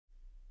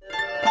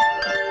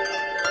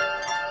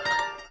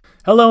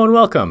Hello and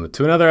welcome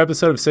to another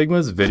episode of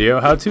Sigma's video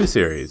how-to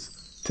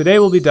series. Today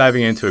we'll be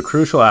diving into a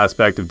crucial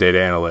aspect of data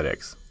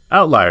analytics,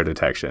 outlier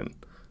detection.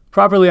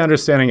 Properly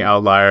understanding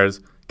outliers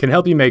can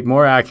help you make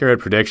more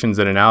accurate predictions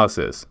and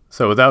analysis.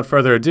 So without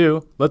further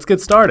ado, let's get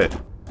started.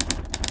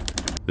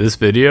 This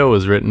video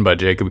was written by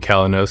Jacob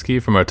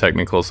Kalinowski from our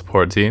technical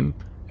support team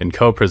and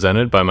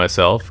co-presented by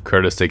myself,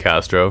 Curtis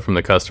DeCastro from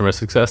the customer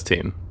success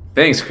team.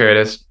 Thanks,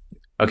 Curtis.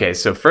 Okay,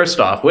 so first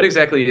off, what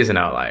exactly is an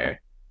outlier?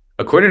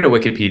 According to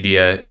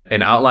Wikipedia,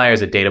 an outlier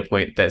is a data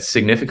point that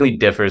significantly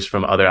differs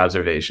from other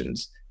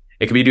observations.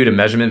 It can be due to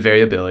measurement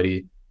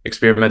variability,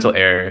 experimental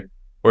error,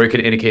 or it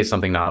could indicate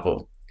something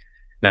novel.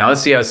 Now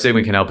let's see how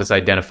Sigma can help us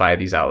identify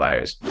these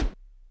outliers.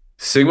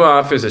 Sigma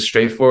offers a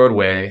straightforward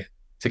way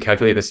to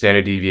calculate the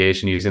standard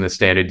deviation using the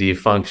standard dev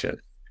function.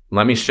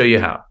 Let me show you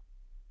how.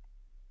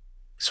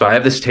 So I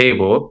have this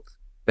table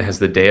that has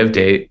the day of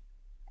date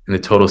and the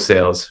total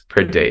sales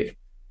per date.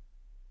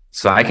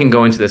 So I can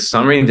go into the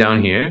summary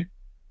down here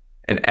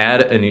and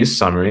add a new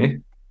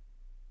summary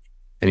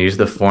and use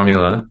the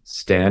formula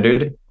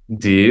standard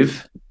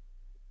dev,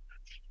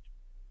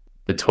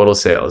 the total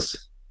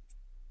sales.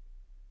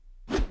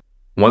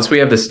 Once we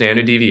have the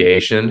standard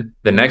deviation,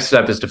 the next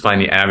step is to find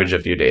the average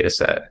of your data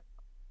set.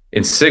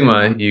 In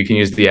Sigma, you can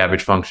use the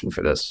average function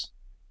for this.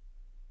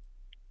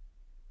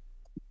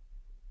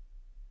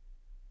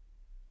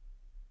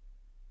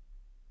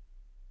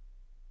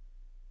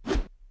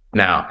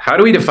 Now, how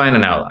do we define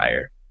an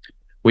outlier?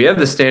 We have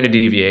the standard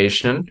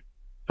deviation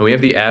and we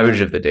have the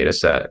average of the data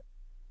set.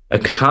 A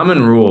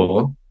common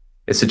rule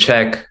is to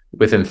check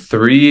within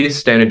 3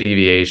 standard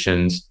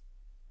deviations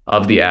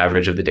of the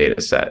average of the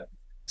data set.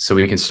 So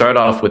we can start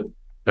off with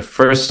the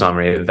first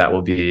summary that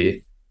will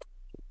be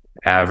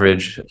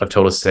average of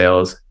total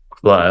sales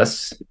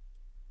plus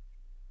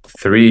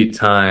 3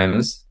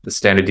 times the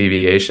standard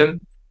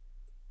deviation.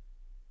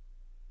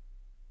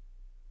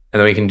 And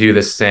then we can do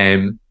the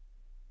same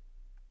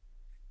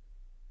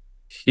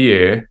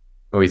here,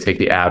 where we take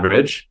the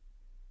average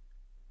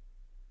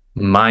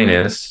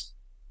minus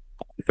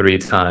 3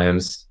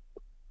 times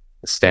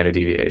the standard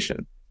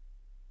deviation.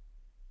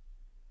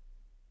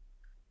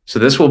 So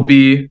this will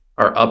be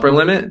our upper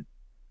limit,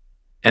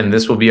 and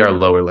this will be our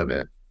lower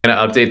limit. I'm going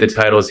to update the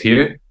titles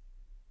here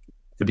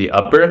to be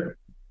upper,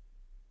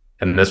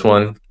 and this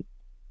one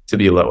to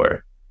be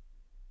lower.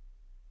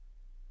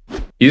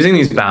 Using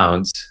these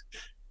bounds,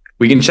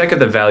 we can check if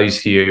the values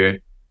here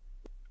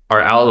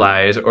are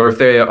outliers or if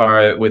they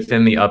are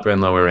within the upper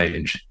and lower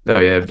range that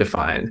we have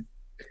defined.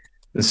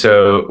 And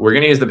so we're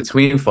going to use the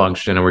between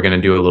function, and we're going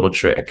to do a little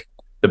trick.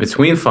 The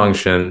between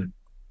function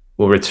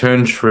will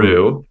return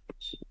true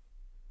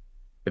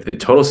if the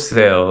total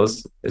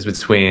sales is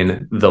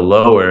between the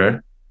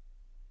lower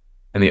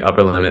and the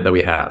upper limit that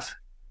we have.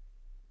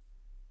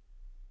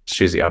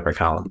 Choose the upper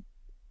column.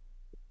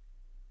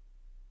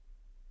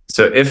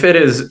 So if it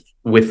is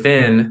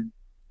within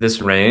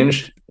this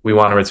range, we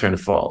want to return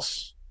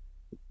false.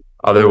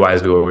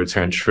 Otherwise, we will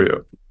return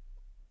true.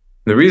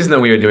 The reason that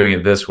we are doing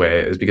it this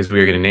way is because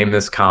we are going to name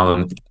this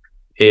column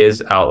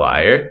is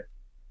outlier.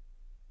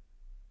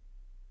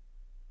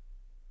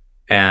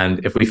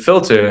 And if we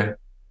filter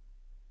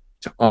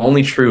to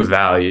only true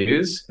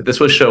values, this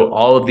will show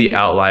all of the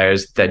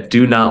outliers that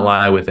do not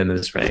lie within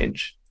this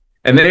range.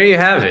 And there you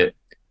have it.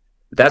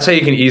 That's how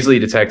you can easily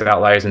detect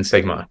outliers in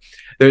Sigma.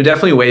 There are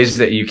definitely ways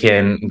that you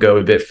can go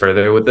a bit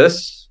further with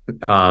this.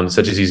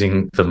 Such as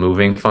using the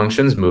moving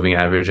functions, moving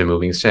average and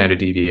moving standard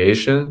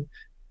deviation.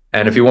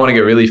 And if you want to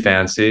get really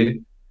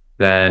fancy,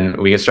 then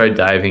we can start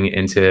diving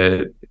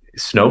into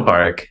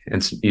Snowpark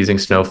and using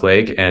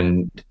Snowflake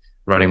and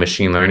running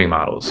machine learning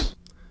models.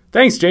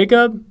 Thanks,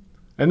 Jacob.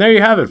 And there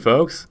you have it,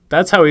 folks.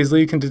 That's how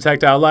easily you can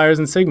detect outliers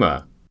in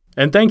Sigma.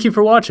 And thank you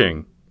for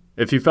watching.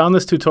 If you found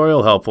this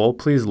tutorial helpful,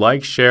 please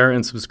like, share,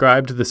 and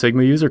subscribe to the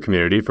Sigma user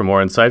community for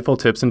more insightful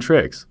tips and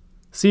tricks.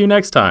 See you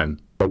next time.